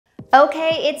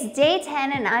Okay, it's day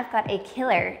 10 and I've got a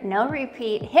killer, no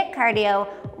repeat HIIT cardio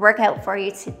workout for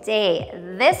you today.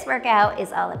 This workout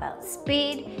is all about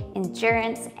speed,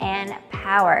 endurance, and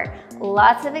power.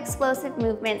 Lots of explosive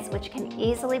movements which can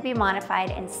easily be modified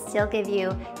and still give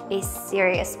you a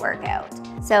serious workout.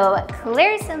 So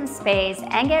clear some space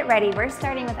and get ready. We're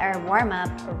starting with our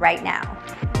warm-up right now.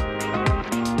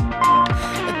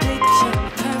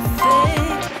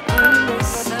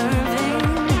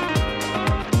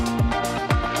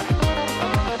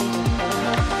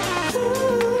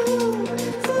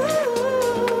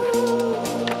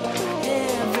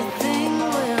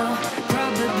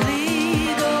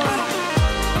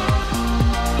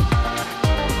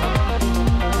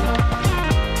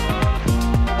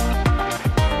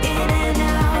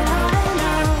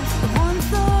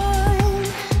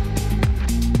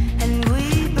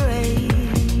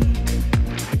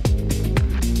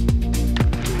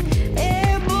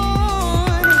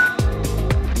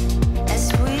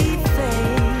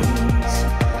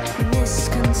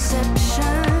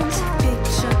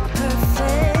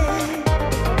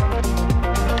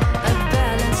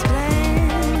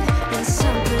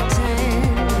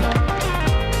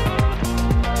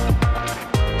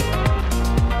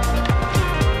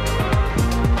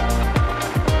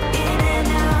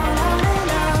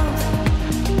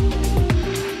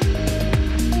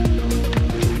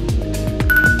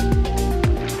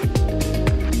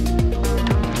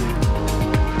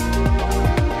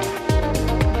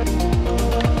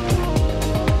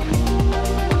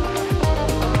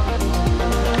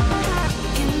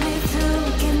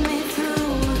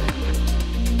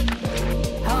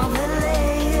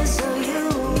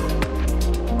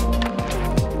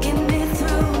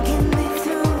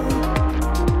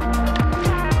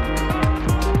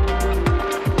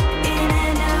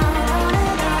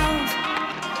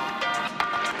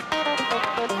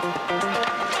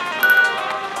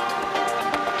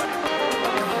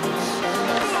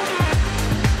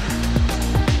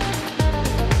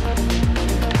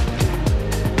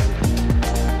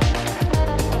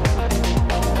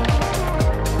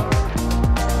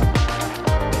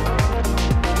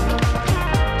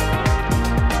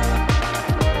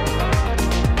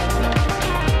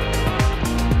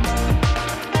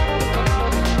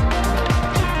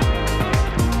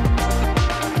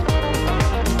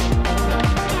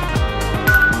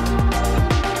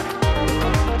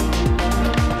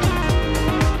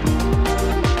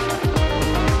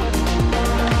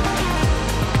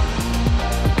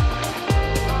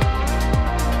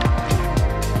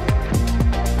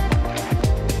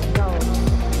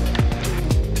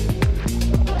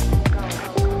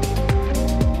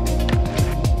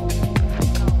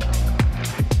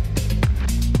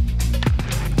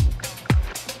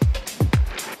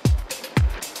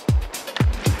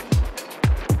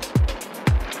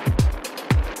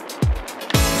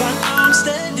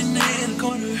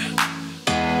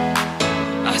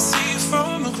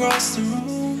 Across the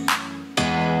room,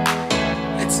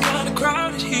 it's kinda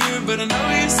crowded here, but I know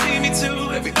you see me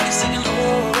too. Everybody's singing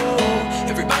oh,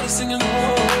 everybody's singing oh.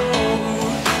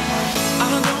 I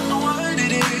don't know what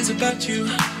it is about you.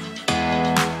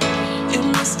 It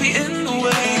must be in the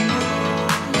way you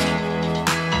move.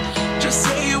 Just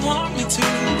say you want me to.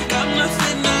 We got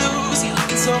nothing to lose. You're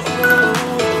looking so old.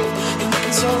 You're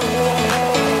looking so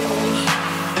old.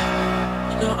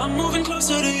 Now I'm moving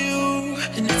closer to you,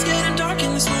 and it's getting dark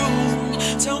in this room.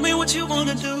 Tell me what you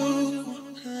wanna do.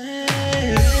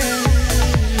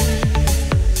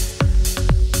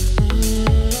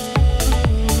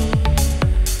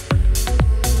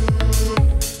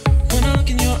 When I look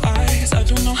in your eyes, I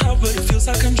don't know how, but it feels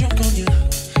like I'm drunk on you.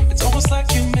 It's almost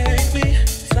like you make me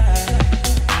fly.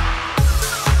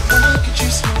 When I look at you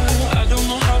smile, I don't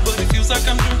know how, but it feels like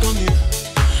I'm drunk on you.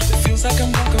 It feels like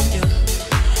I'm drunk on you.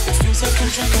 It feels like I'm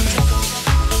drunk on you.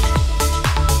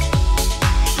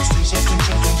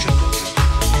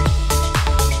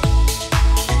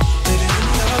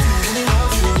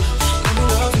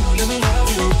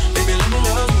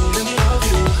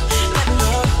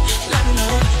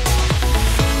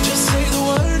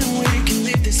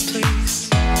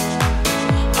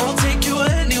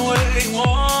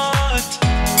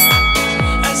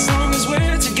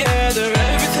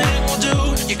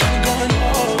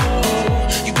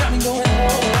 You got me going,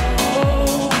 oh.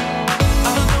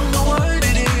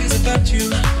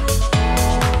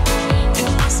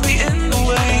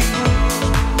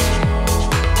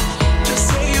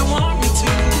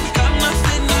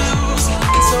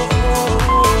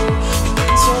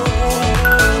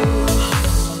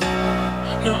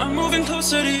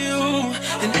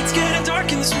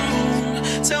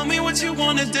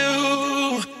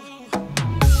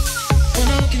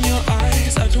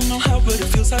 know how, but it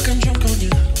feels like I'm drunk on you.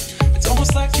 It's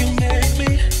almost like you make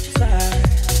me fly.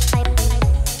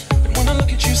 And when I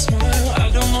look at you smile, I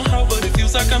don't know how, but it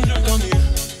feels like I'm drunk on you.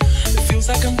 It feels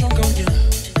like I'm drunk on you.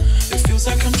 It feels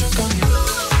like I'm drunk on you.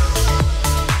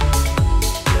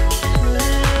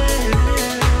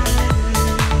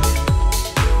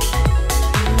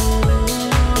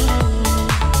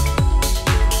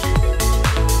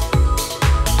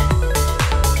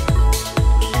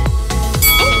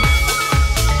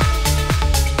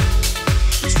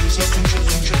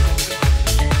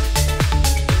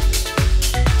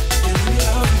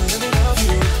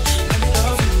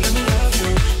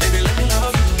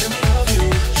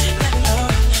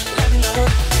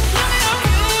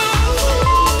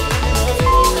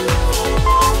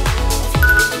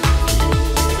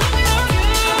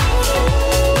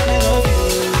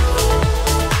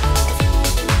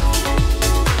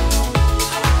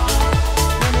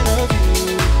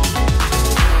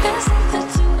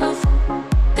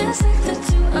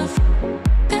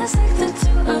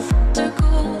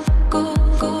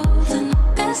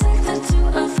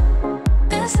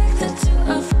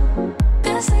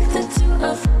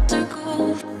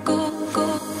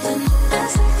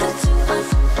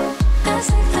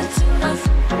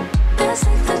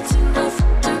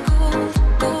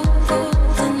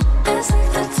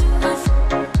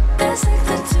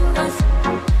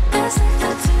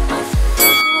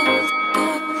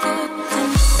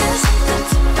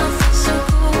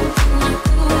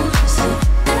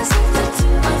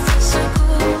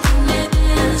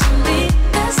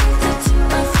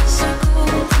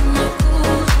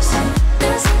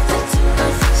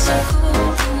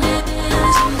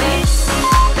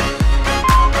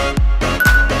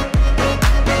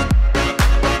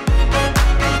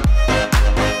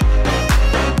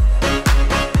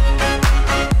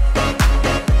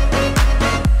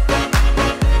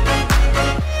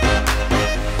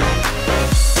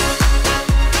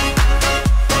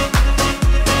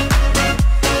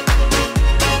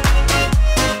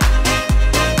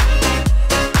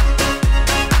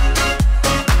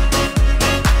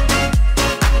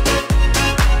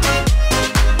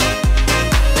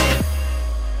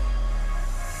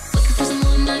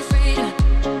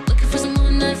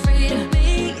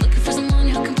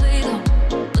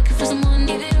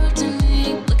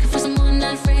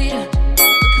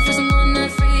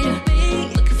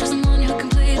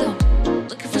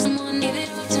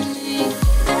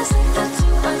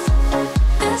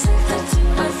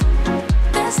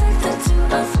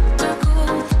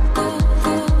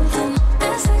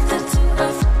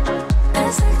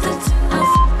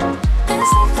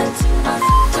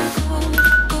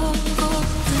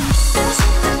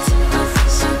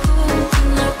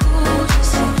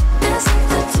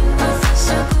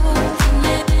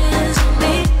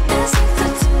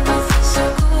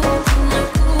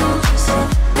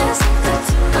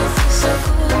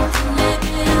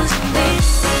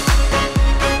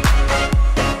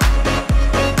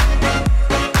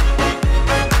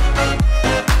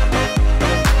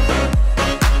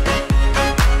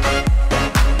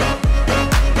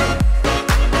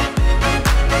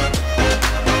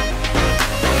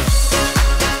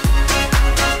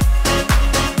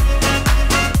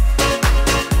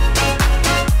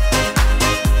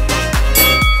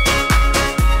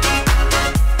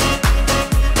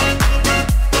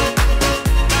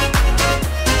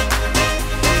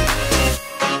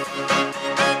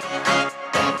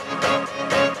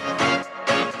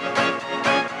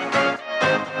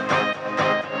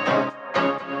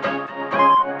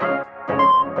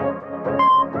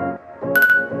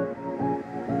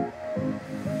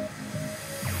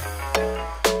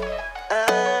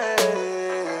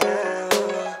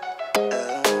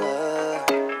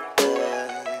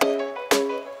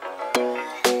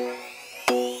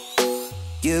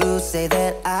 say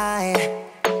that I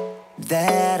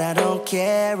don't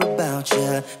care about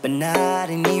you, but not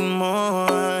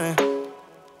anymore.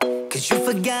 'Cause you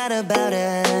forgot about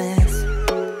us.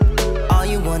 All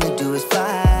you wanna do is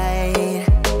fight,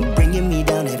 bringing me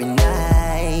down every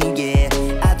night, yeah.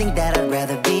 I think that I'd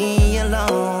rather be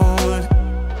alone.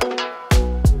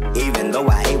 Even though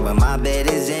I hate when my bed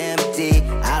is empty,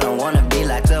 I don't wanna be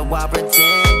locked up while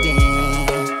pretending.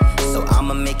 So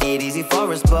I'ma make it easy for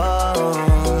us both.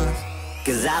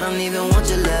 'Cause I don't even want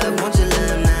your love,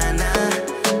 nah, nah.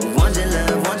 Want your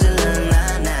love,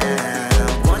 nah,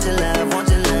 nah. Want your love,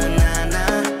 nah,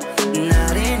 nah.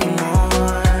 Not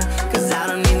anymore. 'Cause I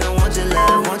don't even want your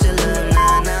love,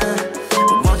 nah, nah.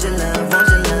 Want your love,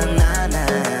 nah,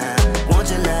 nah. Want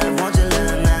your love,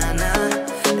 nah, nah.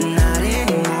 Not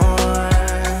anymore.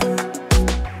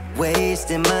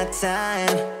 Wasting my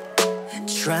time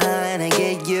trying trying to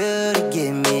get you to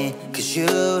give me, 'cause you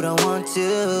don't want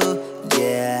to,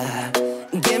 yeah.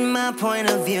 Get my point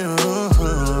of view.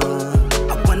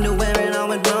 I wonder where it all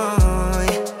went wrong.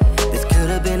 This could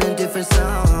have been a different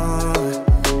song,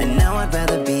 and now I'd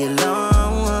rather be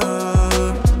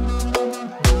alone.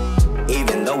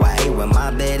 Even though I hate when my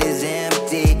bed is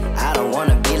empty, I don't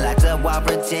wanna be locked up while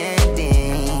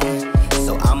pretending.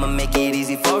 So I'ma make it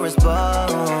easy for us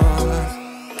both.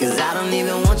 'Cause I don't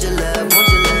even want your love,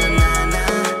 nah,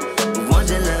 nah. Want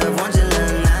your love,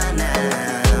 nah, nah.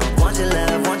 Want your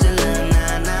love,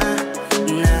 nah, nah.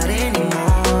 Not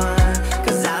anymore.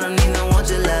 'Cause I don't even want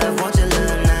your love,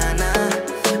 nah,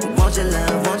 nah. Want your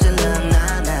love,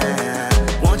 nah, nah.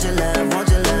 Want your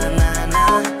love, nah,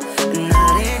 nah.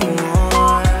 Not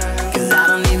anymore. 'Cause I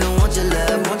don't even want your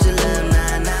love,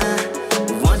 nah, nah.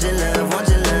 Want your love,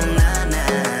 nah,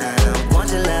 nah. Want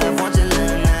your love,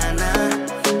 nah, nah.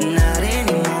 Not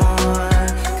anymore.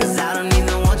 'Cause I don't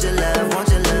even want your love,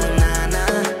 nah,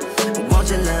 nah. Want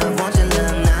your love, nah,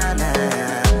 nah.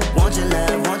 Want your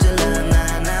love,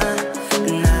 nah, nah.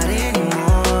 Not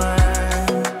anymore.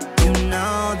 You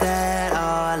know that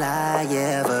all I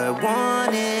ever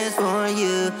want is for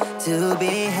you to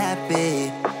be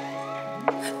happy.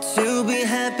 To be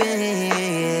happy.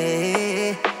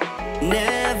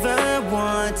 Never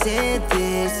wanted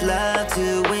this love to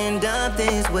end up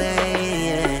this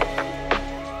way.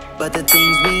 But the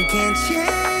things we can't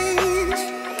change.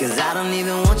 'Cause I don't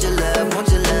even want your love,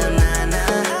 nah,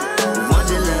 nah. Want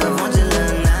your love,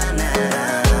 nah, nah.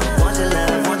 Want your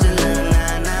love,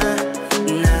 nah, nah.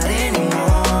 Not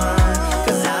anymore.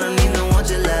 'Cause I don't even want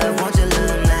your love,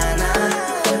 nah, nah.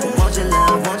 Want your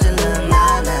love,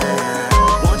 nah, nah.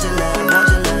 Want your love,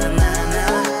 nah,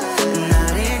 nah.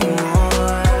 Not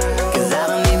anymore. 'Cause I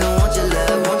don't even want your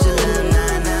love,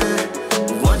 nah, nah.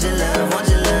 Want your love,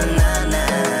 nah,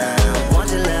 nah. Want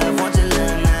your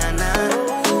love, nah, nah.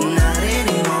 Not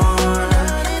anymore.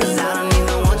 'Cause I don't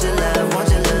even want your love,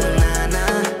 nah,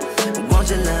 nah. Want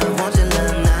your love,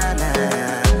 nah, nah.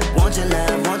 Want your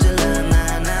love,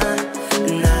 nah, nah.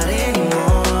 Not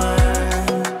anymore.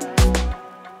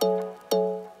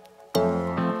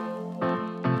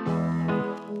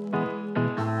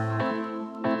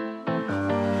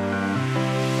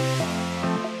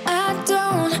 I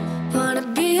don't wanna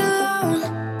be alone.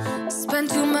 Spend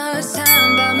too much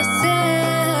time by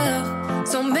myself.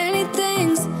 So many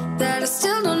things that I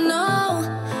still don't know.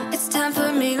 It's time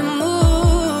for me to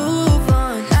move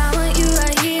on. I want you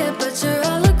right here, but you're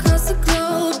all across the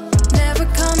globe. Never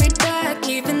call me back,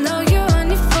 even though you're on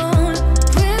your phone.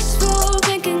 Wishful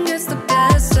thinking gets the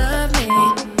best of me.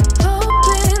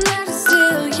 Hoping that it's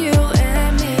still you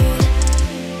and me.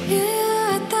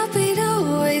 Yeah, I thought we'd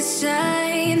always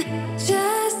shine.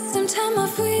 Just some time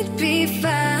off, we'd be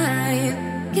fine.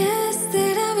 Guess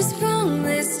that I was wrong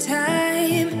this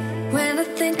time. When I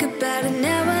think about it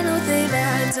now, I know that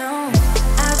I don't.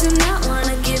 I do not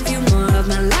wanna give you more of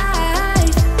my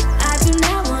life. I do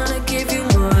not wanna give you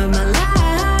more of my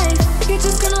life. You're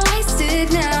just gonna waste it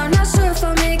now. Not sure if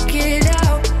I'll make it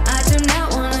out. I do not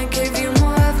wanna give you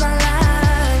more of my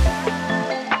life.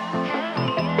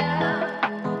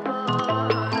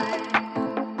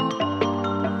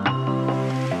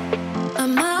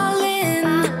 I'm all in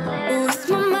with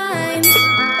my mind.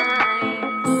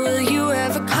 Will you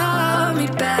ever call me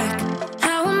back?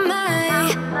 How am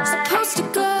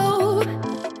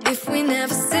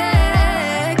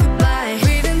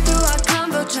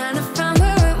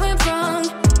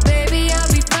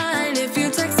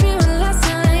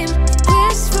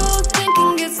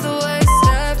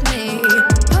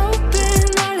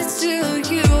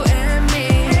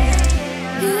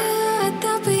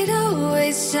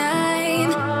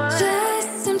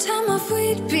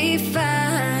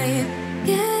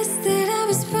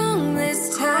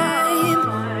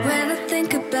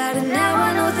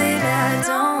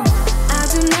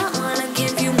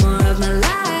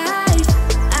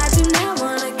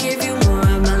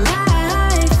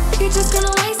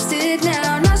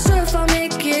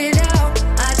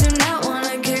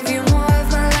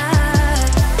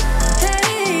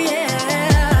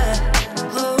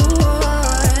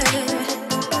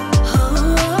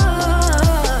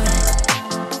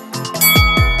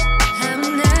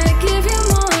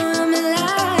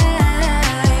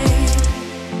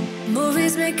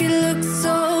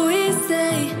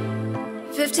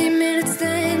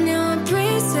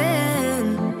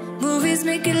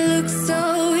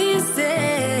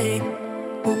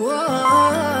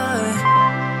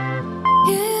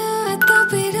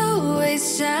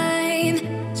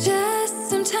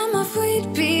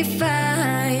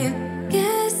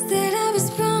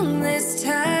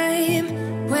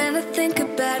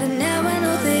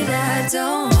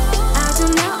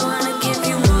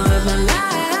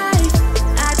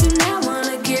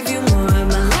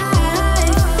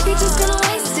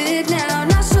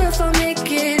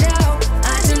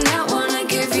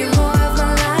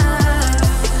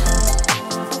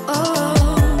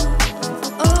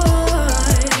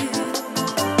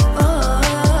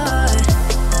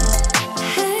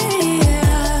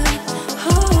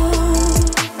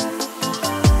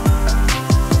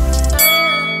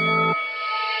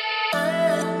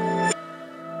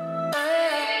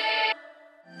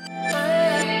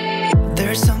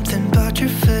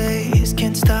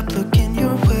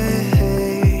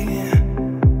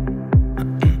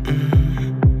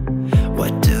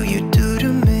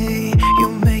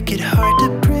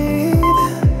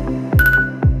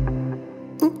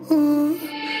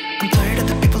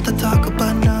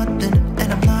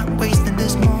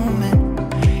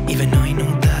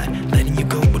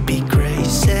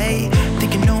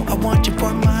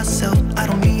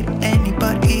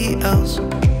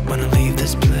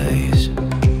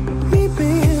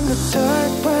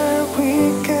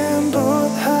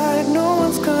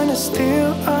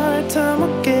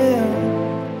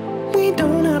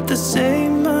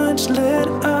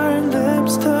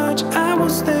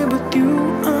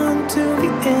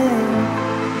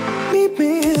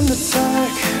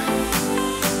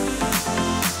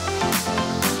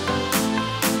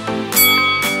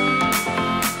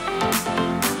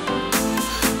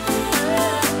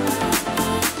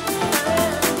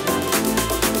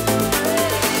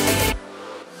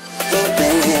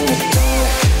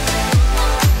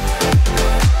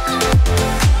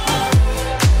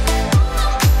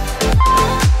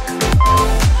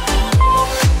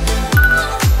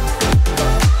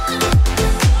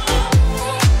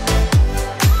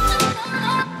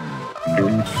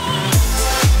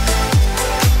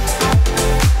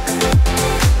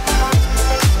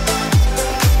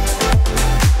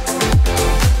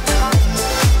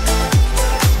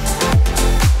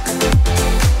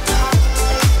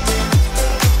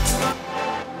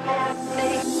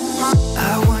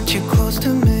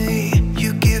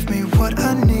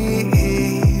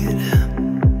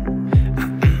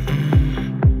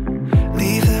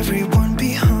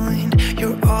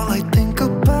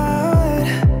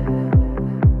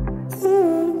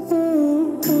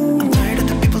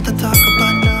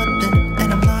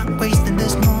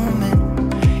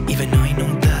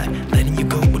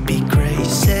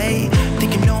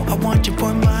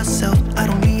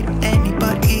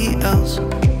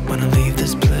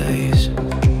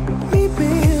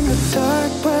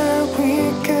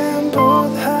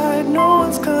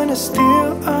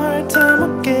steal our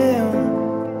time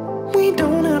again. We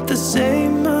don't have to say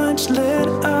much, let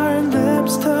our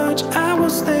lips touch. I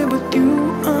will stay with you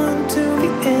until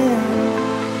the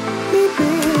end. Meet me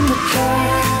in the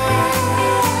dark.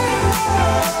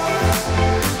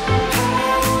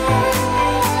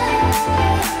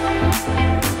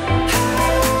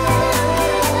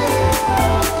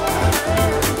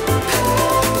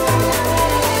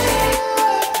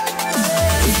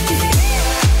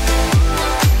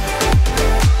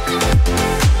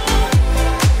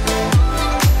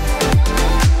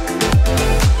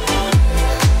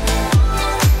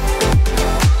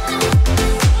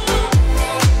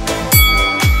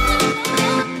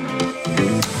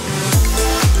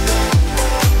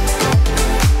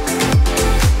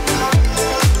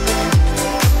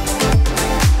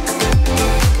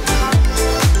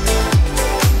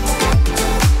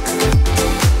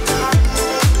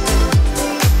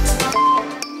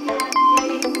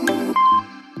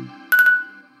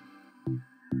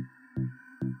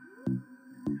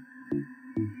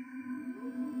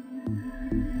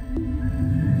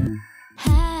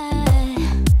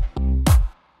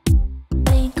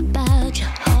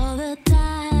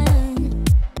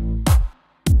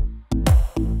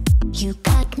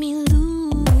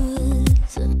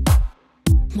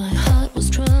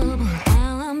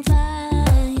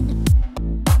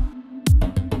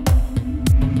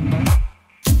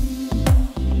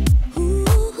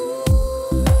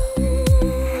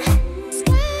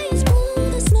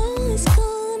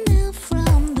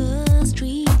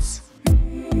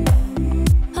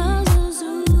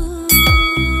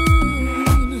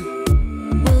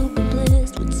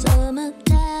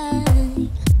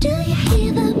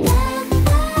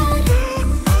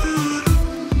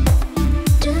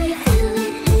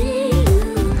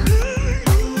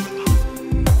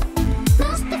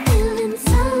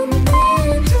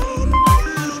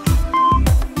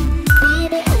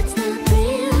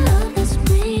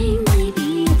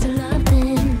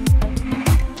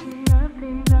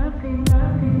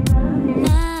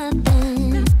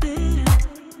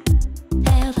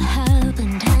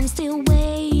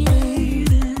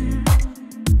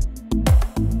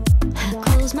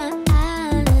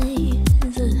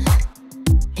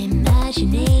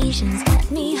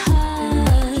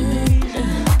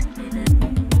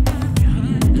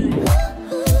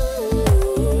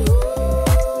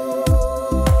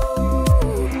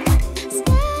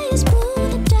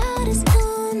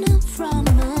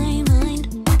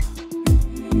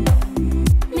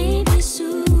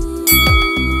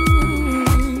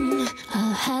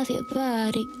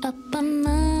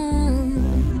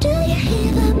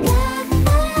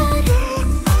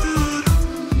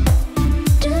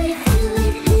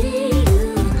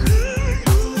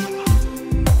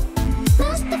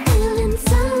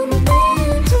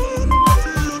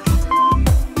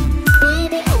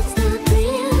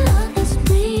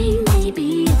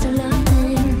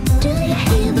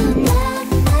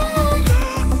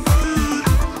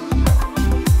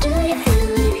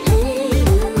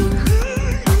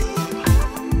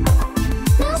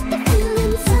 Must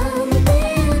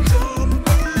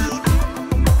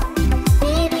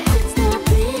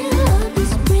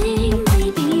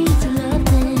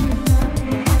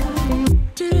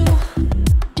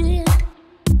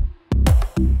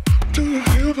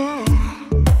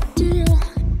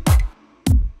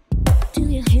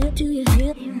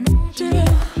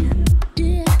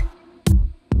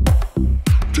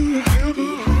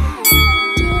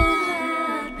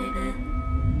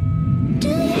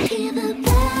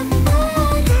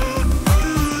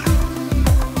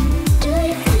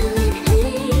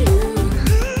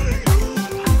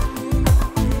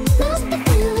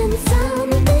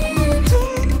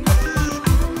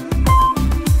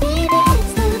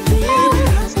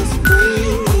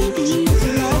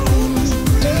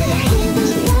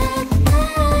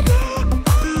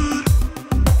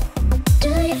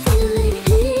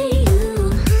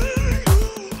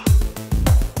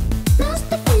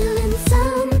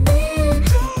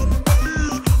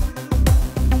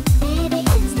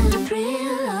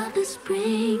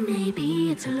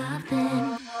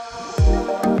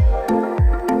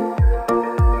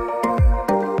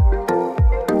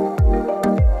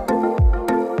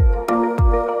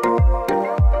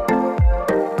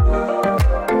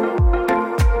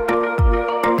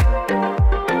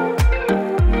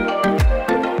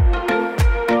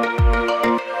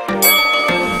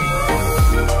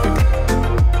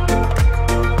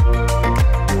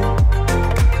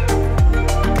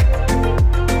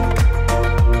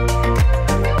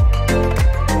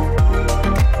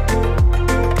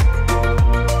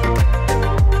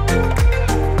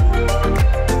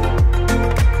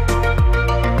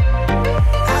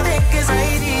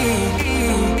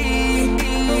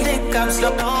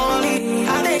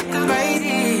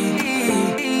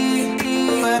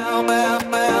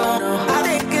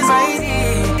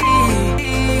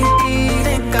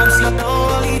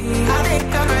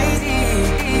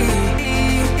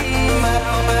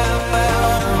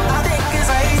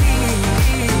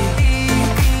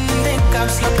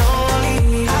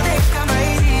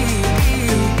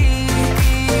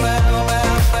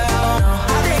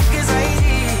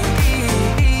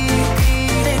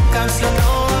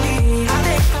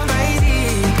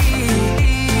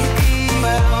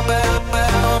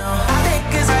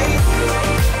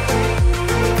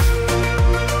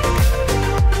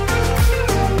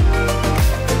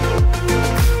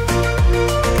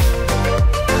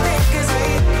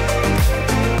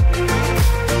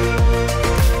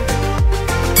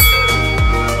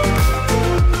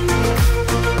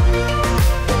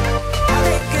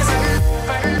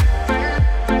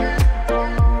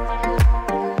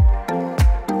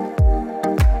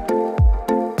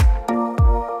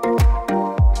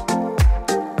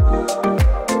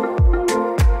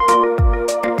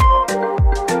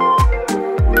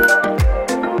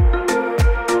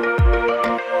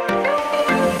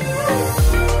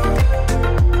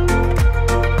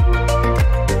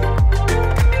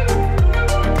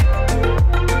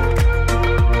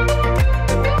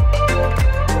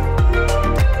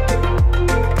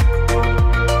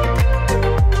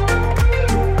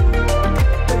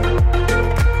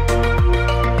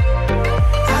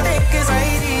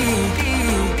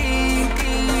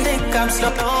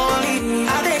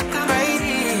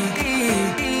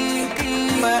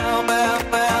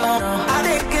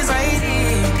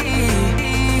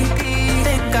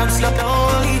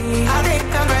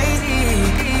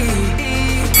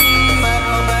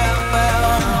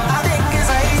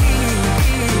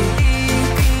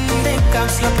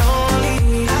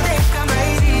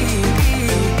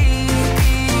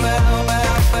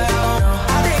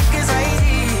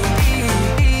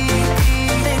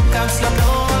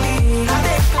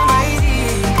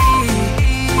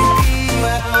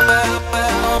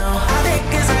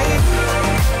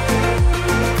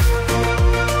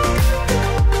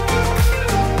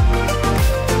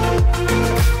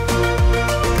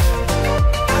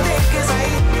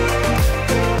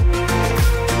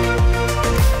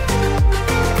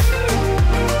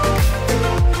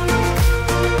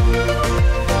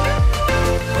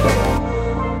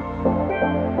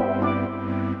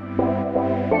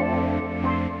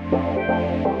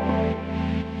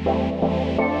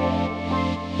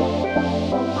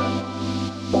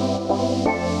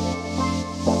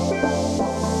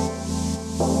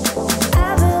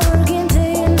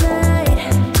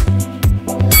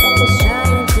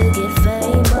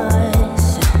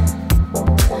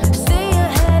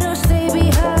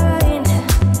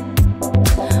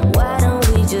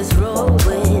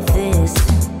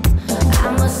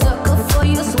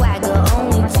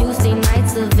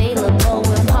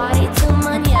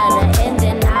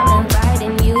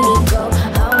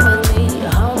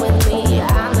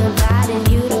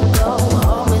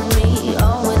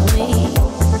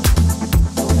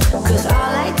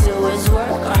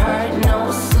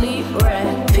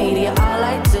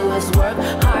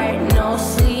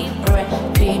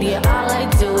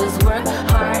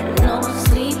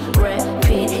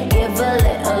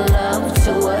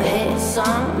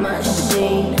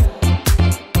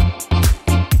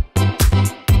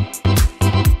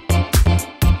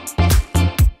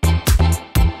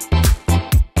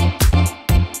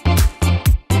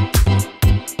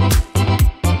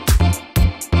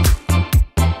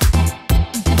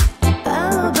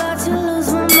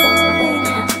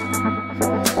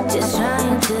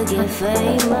to get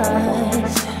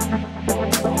famous.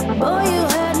 Boy, you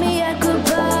had me at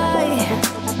goodbye.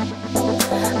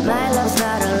 My love's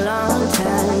not a long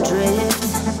time drift.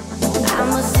 I'm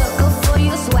a sucker for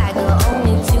your swagger.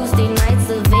 Only Tuesday nights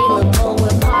available.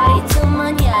 We'll party till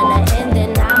mañana, and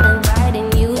then I'm inviting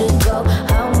you to go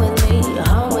home with me,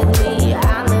 home with me.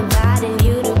 I'm inviting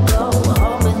you to go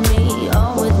home with me,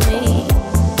 home with me.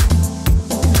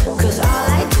 'Cause all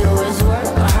I do is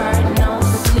work hard, no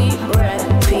sleep,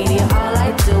 repeat. All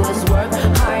I do is work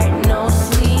hard, no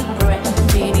sleep,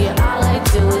 repeat. All I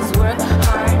do is work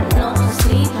hard, no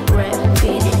sleep,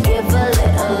 repeat. Give a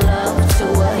little love to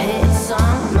a hit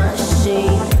song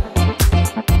machine.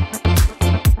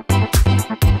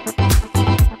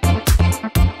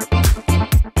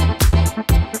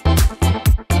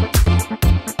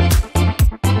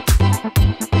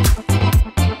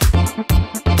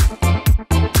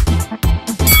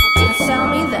 Tell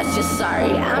me that you're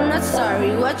sorry, I'm not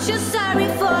sorry. What you're sorry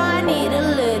for? I need a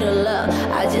little love.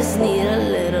 I just need a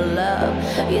little love.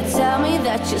 You tell me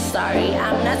that you're sorry,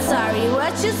 I'm not sorry.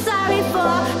 What you're sorry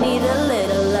for? Need a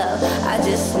little love. I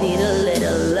just need a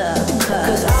little love.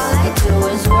 'Cause all I do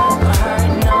is work hard,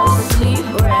 no sleep,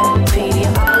 repeat.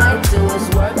 All I do is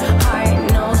work hard,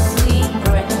 no sleep,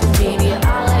 repeat.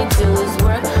 All I do is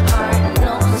work hard,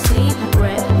 no sleep,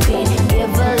 repeat.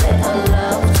 Give a little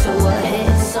love to a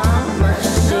hit song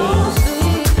machine. No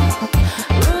sleep,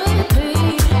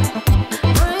 repeat,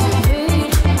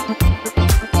 repeat.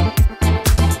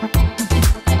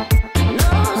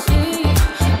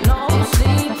 No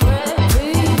sleep,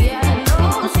 repeat. Yeah, no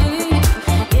sleep,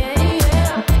 yeah,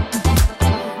 yeah.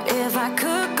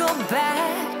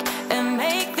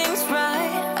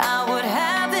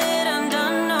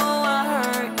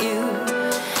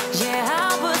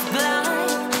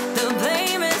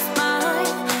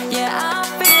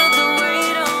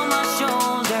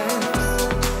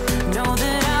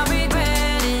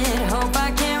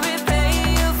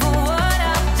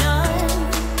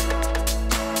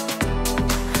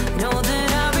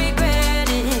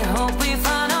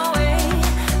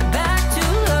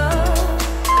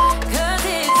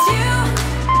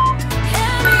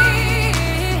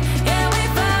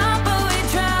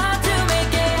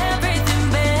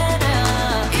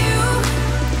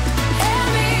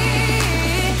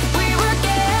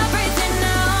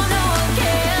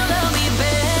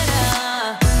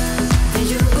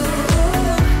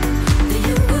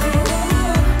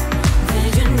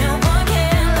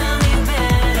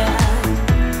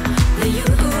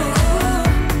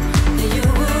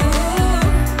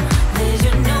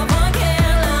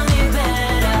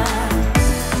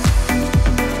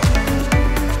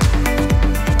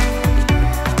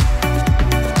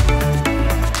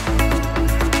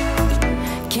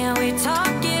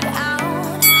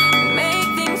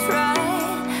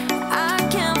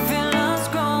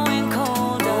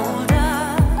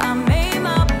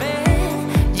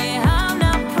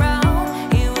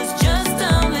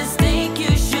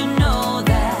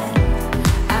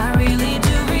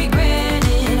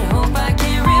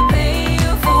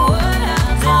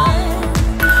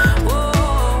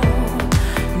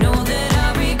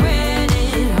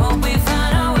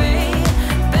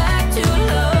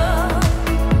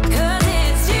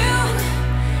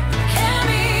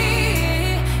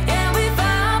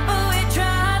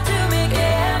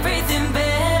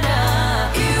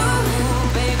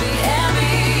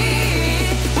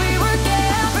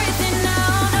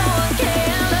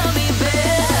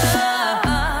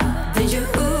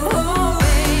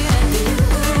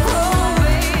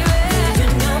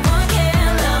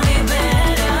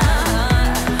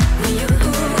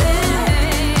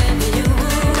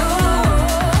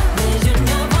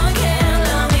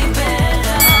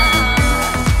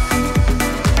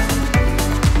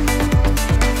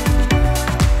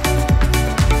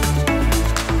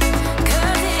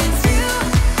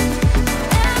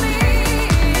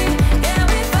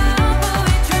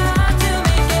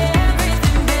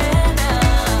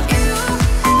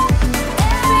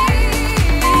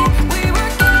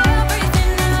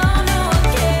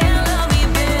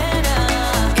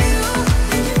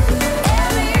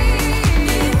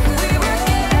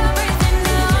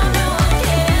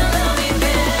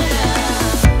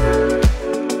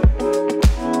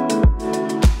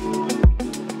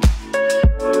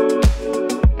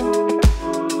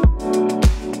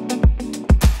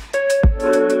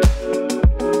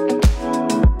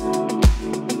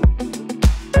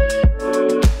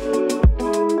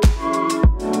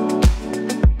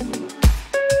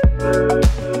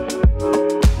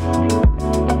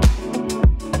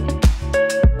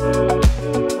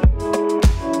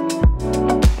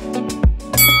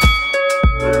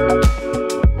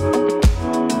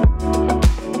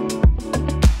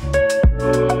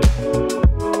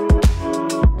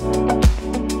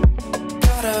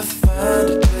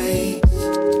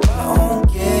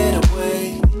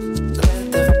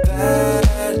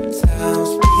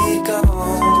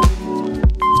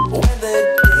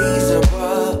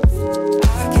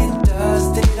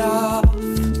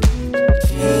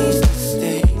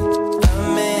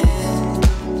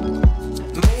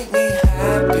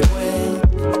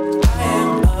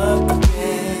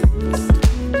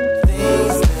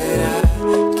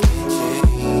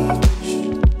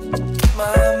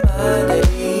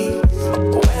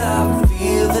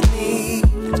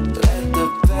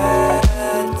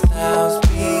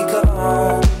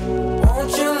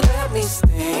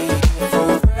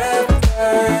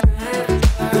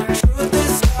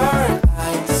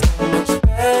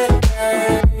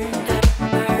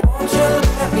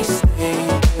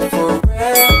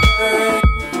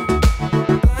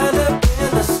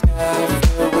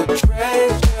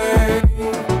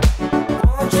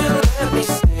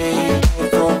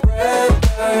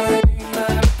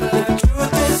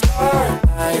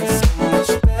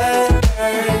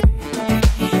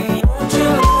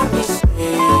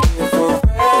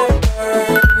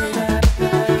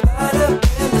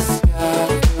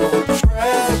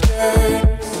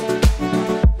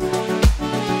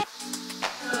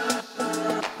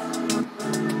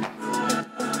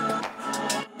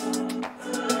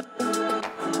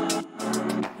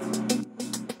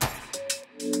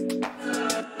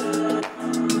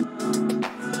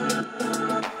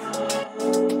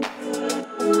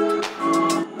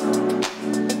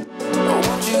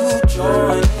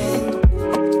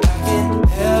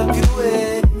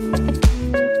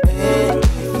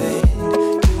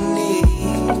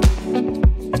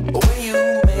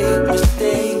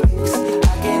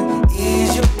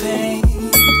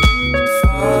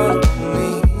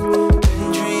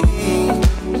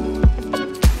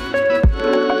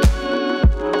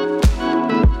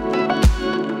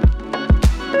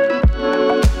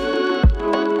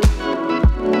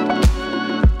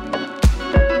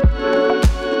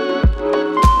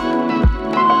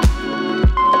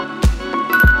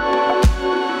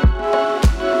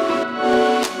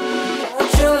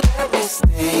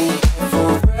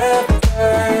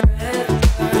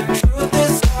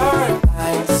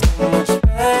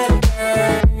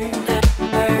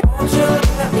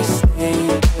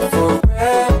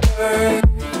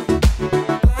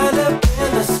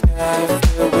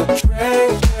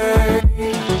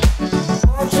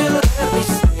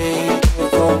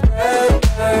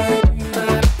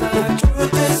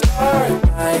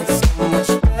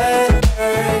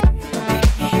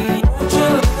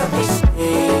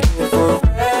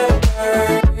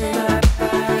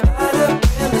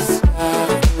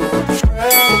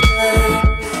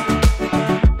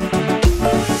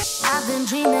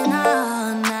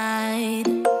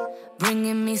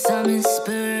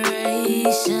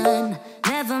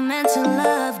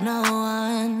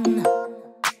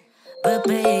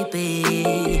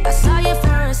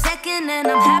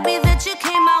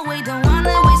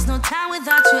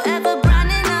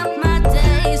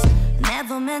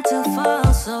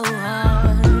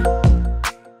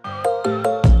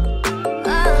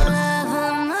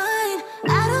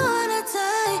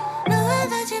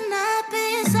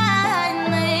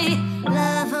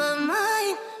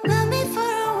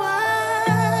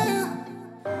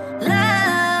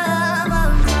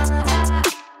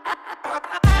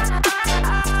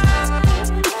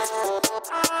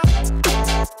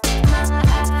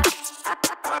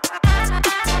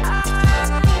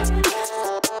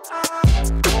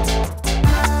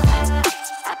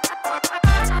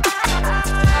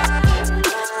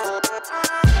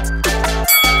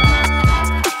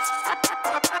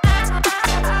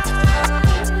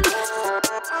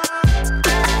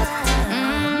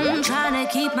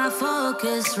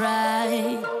 just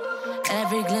right.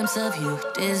 Every glimpse of you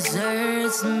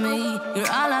deserts me.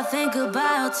 You're all I think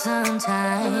about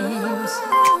sometimes.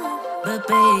 But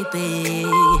baby,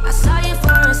 I saw you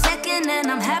for a second and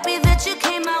I'm happy that you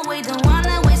came my way. Don't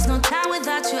wanna waste no time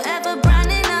without you ever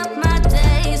brightening up my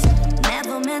days.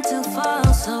 Never meant to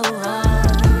fall so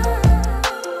hard.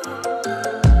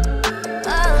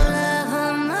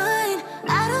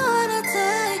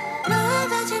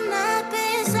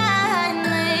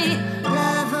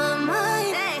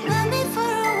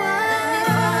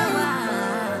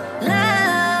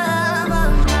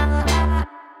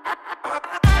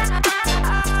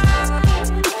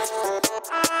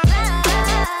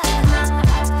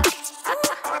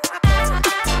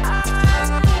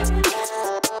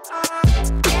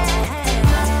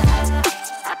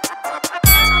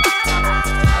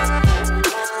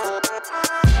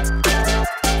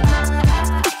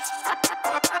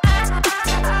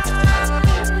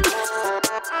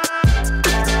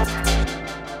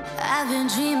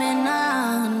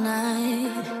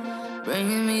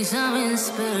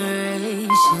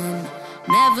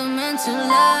 Never meant to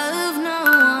love no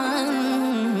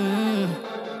one.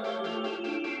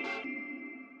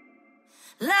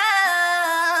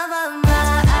 Love of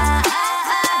mine. Love of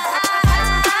mine.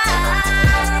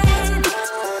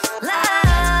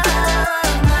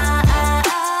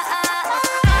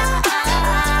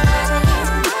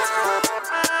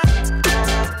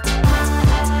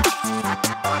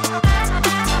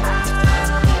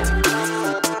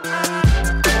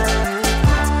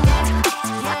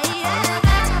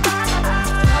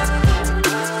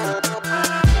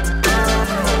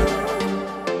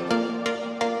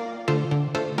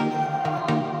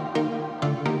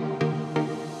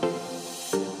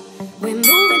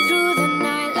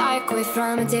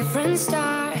 From a different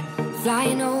star,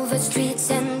 flying over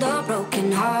streets and our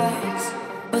broken hearts.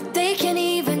 But they can't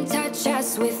even touch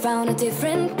us, we found a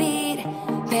different beat.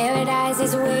 Paradise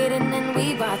is waiting and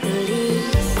we bought the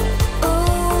leaves.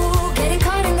 Ooh, getting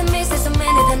caught in the mist, there's so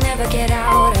many that never get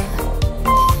out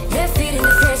of. They're feeding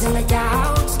the fears and the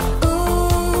doubts.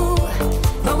 Ooh,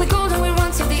 but we're golden, we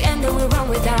run till the end and we run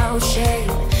without shame.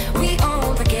 We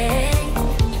own the game.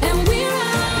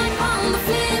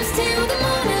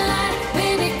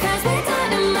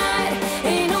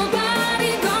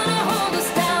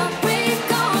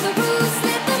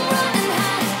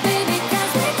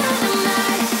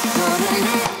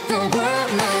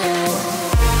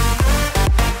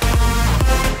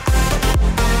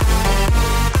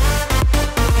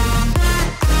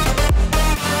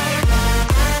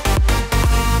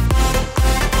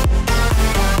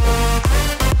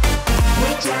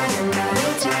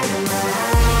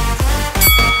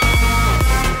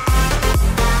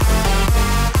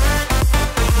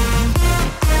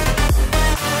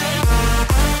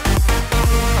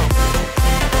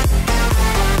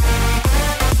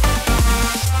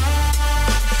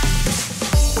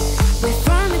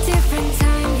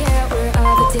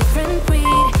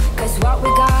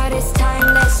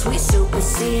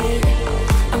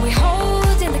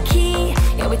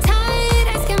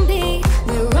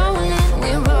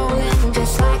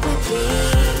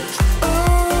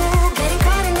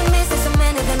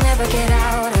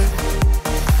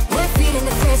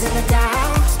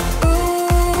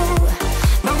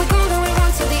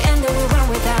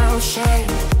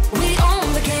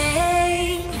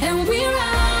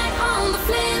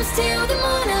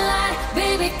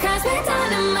 Cause we're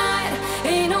dynamite,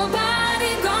 ain't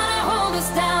nobody gonna hold us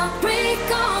down.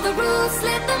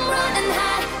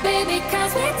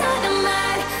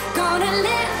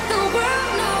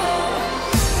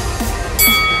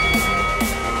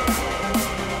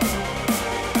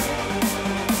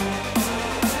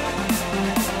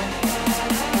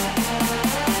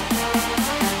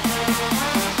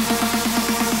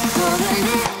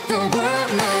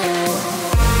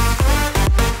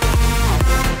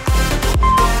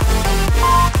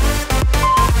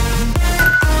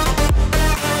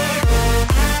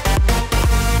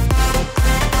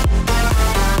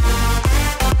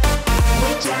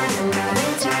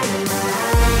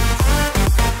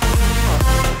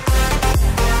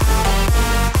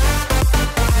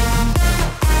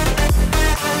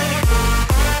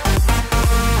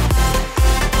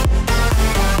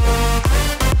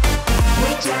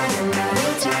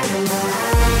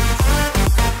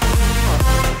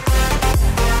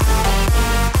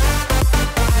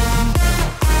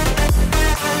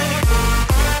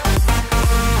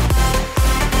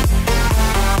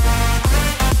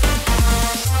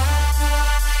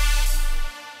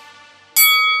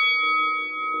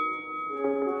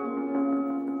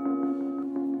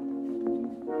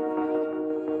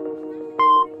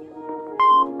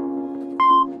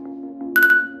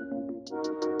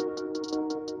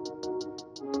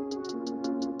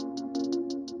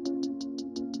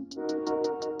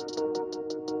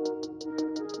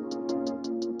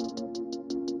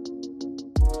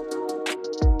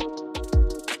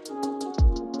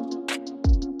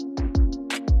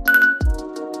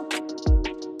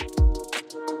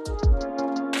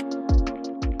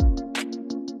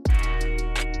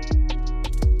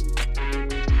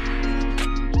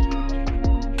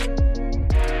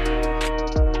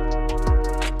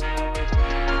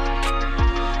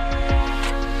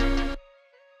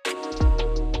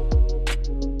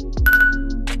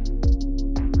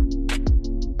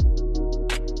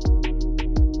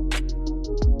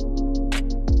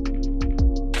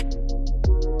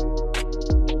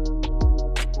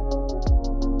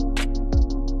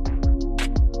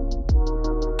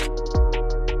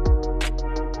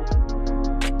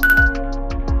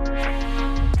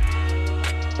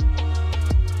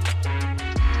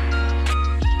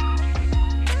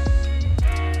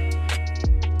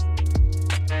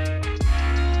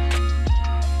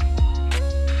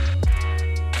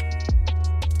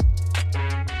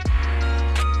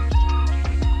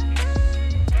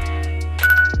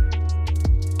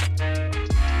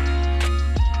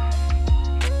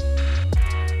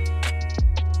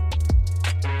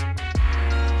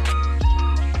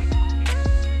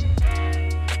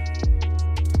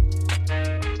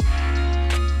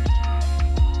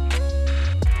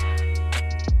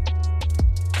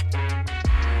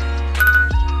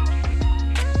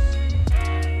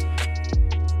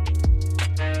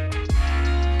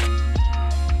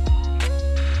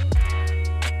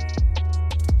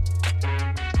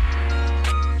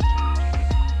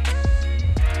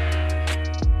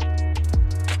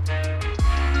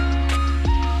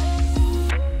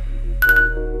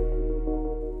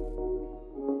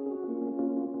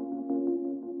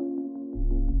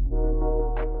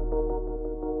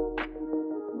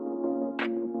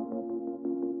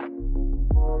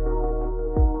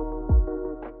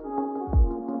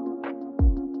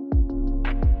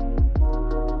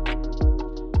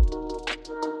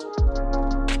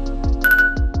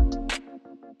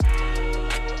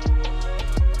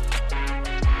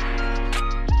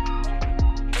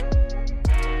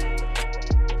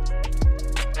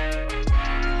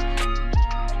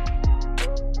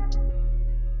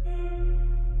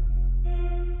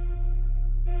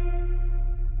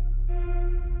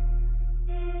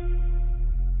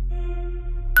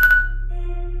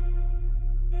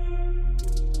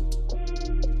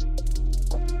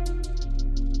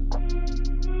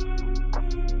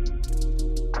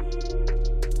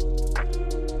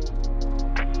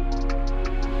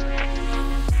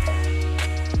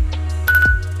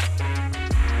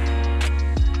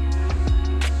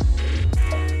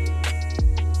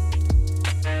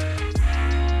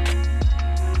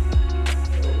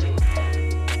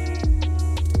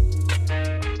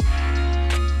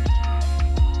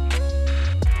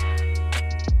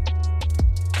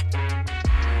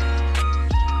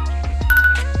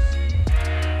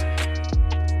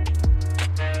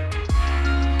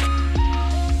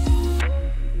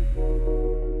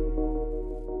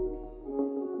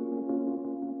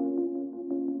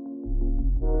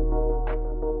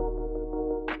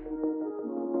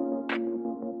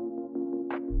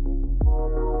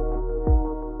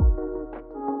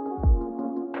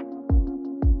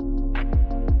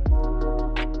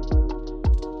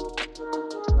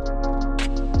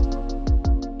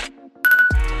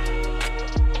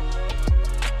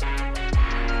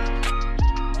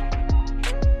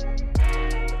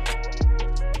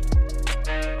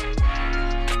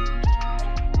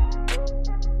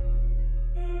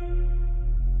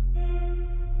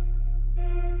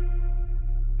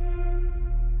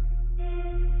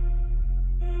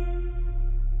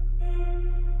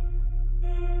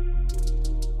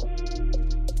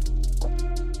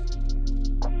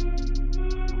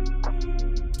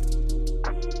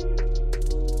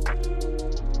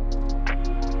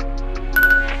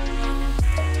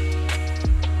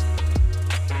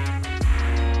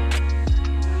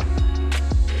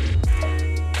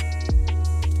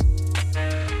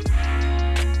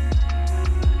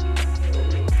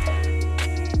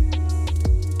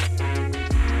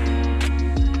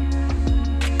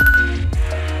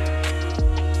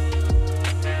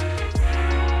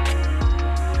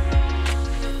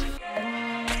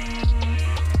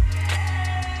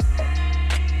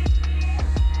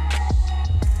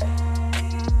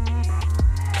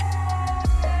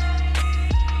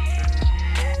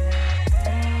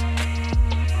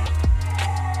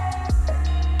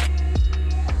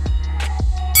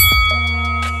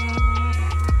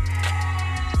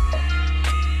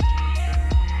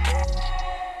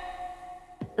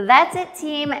 That's it,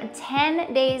 team.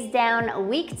 10 days down,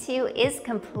 week 2 is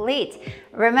complete.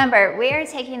 Remember, we are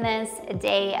taking this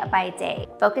day by day,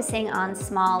 focusing on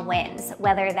small wins,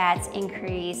 whether that's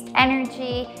increased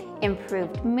energy,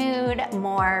 improved mood,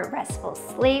 more restful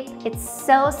sleep. It's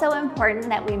so important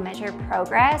that we measure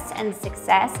progress and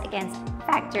success against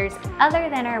factors other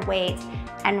than our weight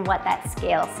and what that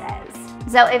scale says.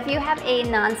 So if you have a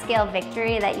non-scale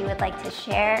victory that you would like to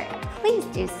share, please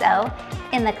do so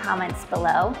in the comments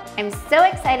below. I'm so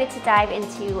excited to dive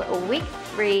into week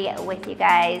 3 with you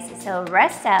guys, so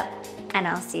rest up and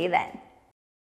I'll see you then.